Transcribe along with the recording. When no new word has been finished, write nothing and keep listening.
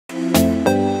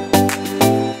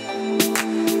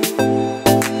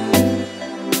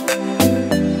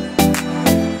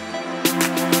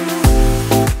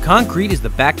Concrete is the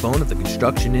backbone of the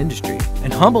construction industry,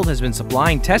 and Humboldt has been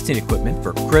supplying testing equipment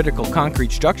for critical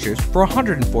concrete structures for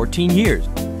 114 years.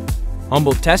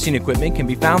 Humboldt testing equipment can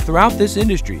be found throughout this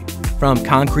industry, from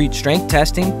concrete strength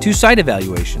testing to site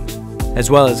evaluations, as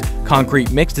well as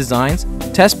concrete mix designs,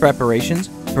 test preparations,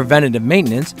 preventative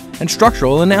maintenance, and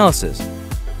structural analysis.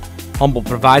 Humboldt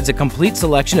provides a complete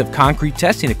selection of concrete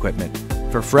testing equipment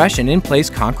for fresh and in-place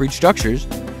concrete structures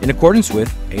in accordance with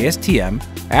ASTM,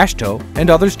 AASHTO, and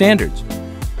other standards.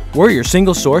 We're your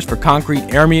single source for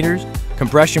concrete air meters,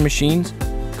 compression machines,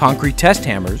 concrete test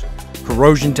hammers,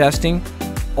 corrosion testing,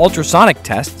 ultrasonic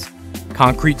tests,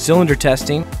 concrete cylinder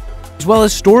testing, as well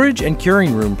as storage and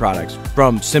curing room products,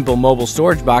 from simple mobile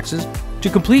storage boxes to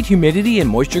complete humidity and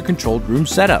moisture controlled room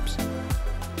setups.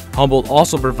 Humboldt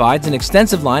also provides an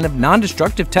extensive line of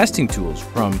non-destructive testing tools,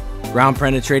 from ground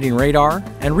penetrating radar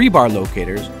and rebar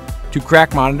locators to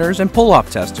crack monitors and pull-off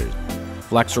testers,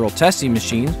 flexural testing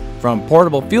machines, from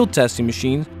portable field testing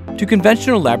machines to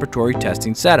conventional laboratory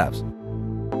testing setups.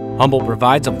 Humboldt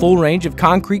provides a full range of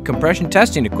concrete compression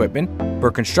testing equipment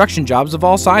for construction jobs of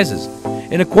all sizes,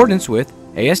 in accordance with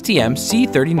ASTM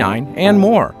C39 and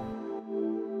more.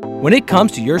 When it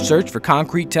comes to your search for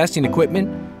concrete testing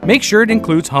equipment, make sure it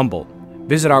includes Humboldt.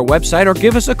 Visit our website or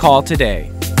give us a call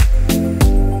today.